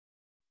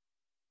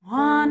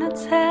Wanna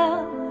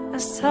tell a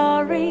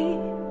story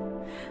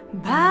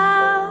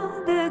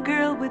about the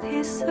girl with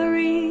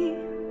history.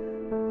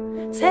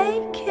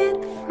 Take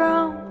it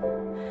from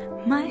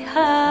my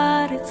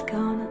heart, it's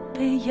gonna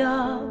be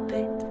your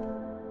bit.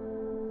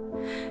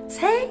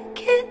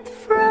 Take it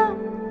from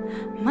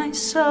my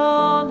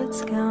soul,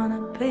 it's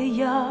gonna be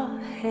your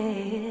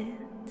head.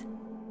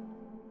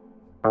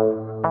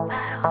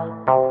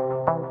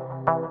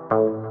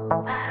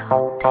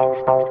 Barrel,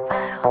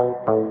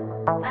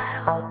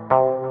 barrel,